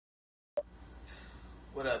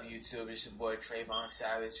What up, YouTube? It's your boy Tre'vhan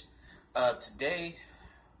Savage. Today,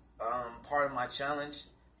 part of my challenge,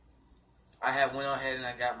 I had went ahead and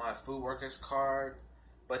I got my food workers card.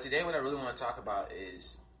 But today, what I really want to talk about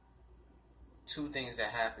is two things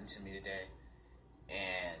that happened to me today,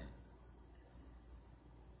 and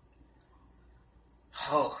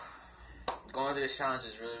going through this challenge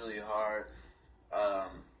is really hard.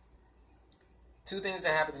 Two things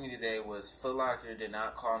that happened to me today was Footlocker did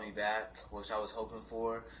not call me back, which I was hoping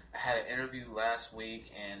for. I had an interview last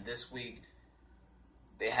week, and this week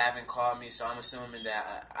they haven't called me, so I'm assuming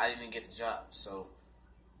that I didn't get the job. So,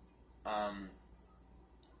 how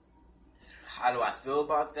do I feel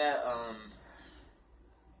about that?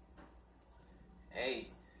 Hey,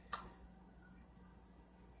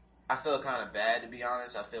 I feel kind of bad, to be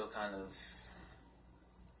honest. I feel kind of...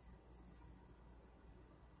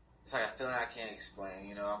 It's like a feeling I can't explain,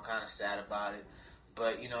 you know. I'm kind of sad about it.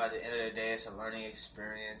 But, you know, at the end of the day, it's a learning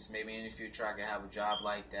experience. Maybe in the future I can have a job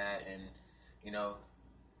like that. And, you know,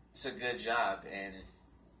 it's a good job. And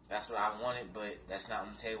that's what I wanted, but that's not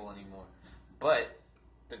on the table anymore. But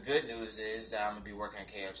the good news is that I'm going to be working at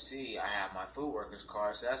KFC. I have my food workers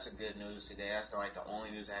card, so that's the good news today. That's like the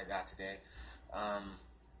only news I got today.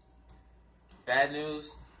 Bad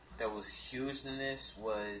news that was huge in this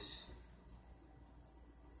was...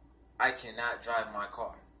 I cannot drive my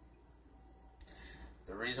car.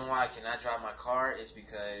 The reason why I cannot drive my car is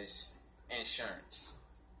because insurance.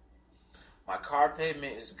 My car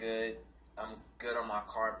payment is good. I'm good on my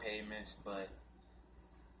car payments, but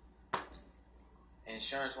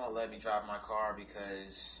insurance won't let me drive my car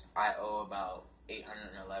because I owe about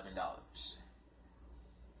 $811.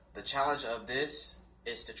 The challenge of this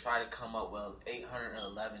is to try to come up with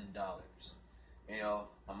 $811. You know,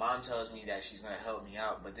 my mom tells me that she's going to help me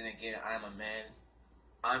out, but then again, I'm a man.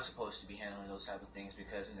 I'm supposed to be handling those type of things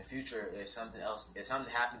because in the future, if something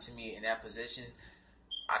happened to me in that position,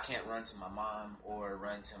 I can't run to my mom or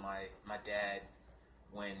run to my dad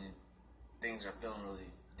when things are feeling really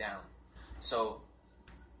down. So,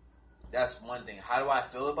 that's one thing. How do I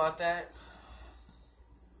feel about that?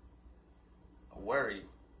 Worried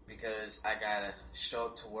because I got to show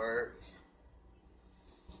up to work.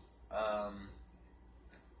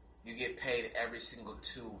 You get paid every single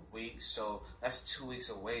 2 weeks, so that's 2 weeks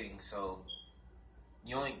of waiting. So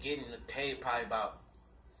you only getting paid probably about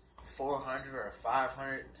 $400 or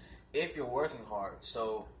 $500 if you're working hard.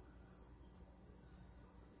 So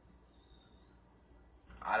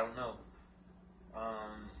I don't know.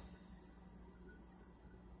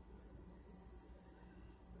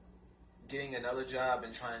 Getting another job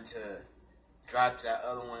and trying to drive to that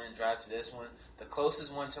other one and drive to this one. The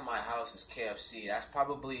closest one to my house is KFC. That's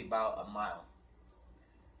probably about a mile.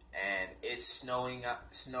 And it's snow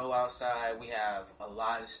outside. We have a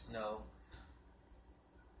lot of snow.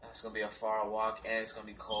 It's going to be a far walk and it's going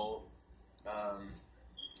to be cold.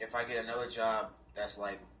 If I get another job that's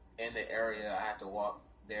like in the area, I have to walk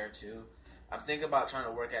there too. I'm thinking about trying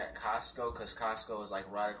to work at Costco because Costco is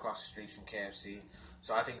like right across the street from KFC.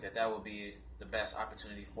 So I think that would be the best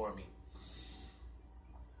opportunity for me.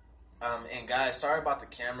 And guys, sorry about the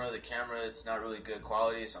camera. The camera, it's not really good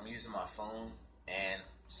quality, so I'm using my phone, and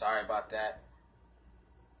sorry about that.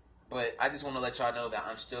 But I just want to let y'all know that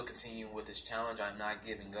I'm still continuing with this challenge. I'm not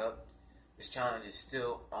giving up. This challenge is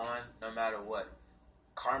still on, no matter what.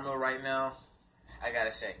 Karma right now, I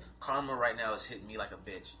gotta say, karma right now is hitting me like a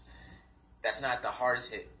bitch. That's not the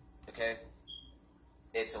hardest hit, okay?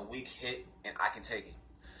 It's a weak hit, and I can take it.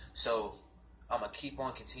 So, I'm going to keep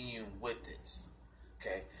on continuing with this,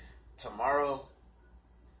 okay? Tomorrow,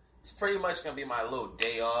 it's pretty much going to be my little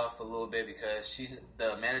day off a little bit because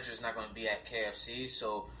the manager's not going to be at KFC,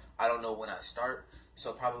 so I don't know when I start.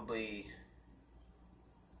 So probably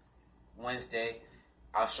Wednesday,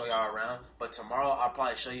 I'll show y'all around. But tomorrow, I'll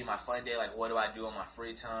probably show you my fun day, like what do I do on my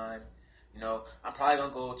free time. You know, I'm probably going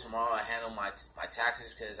to go tomorrow and handle my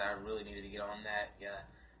taxes because I really needed to get on that. Yeah,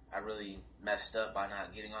 I really messed up by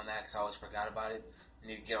not getting on that because I always forgot about it. I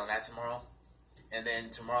need to get on that tomorrow. And then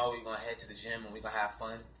tomorrow we're going to head to the gym and we're going to have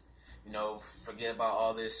fun. You know, forget about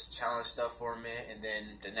all this challenge stuff for a minute. And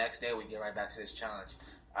then the next day we get right back to this challenge.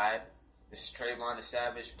 Alright? This is Tre'vhan the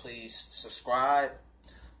Savage. Please subscribe.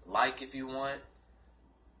 Like if you want.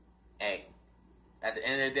 Hey, at the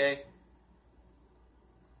end of the day,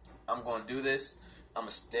 I'm going to do this. I'm going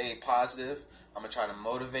to stay positive. I'm going to try to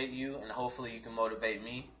motivate you. And hopefully you can motivate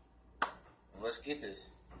me. Let's get this.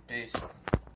 Peace.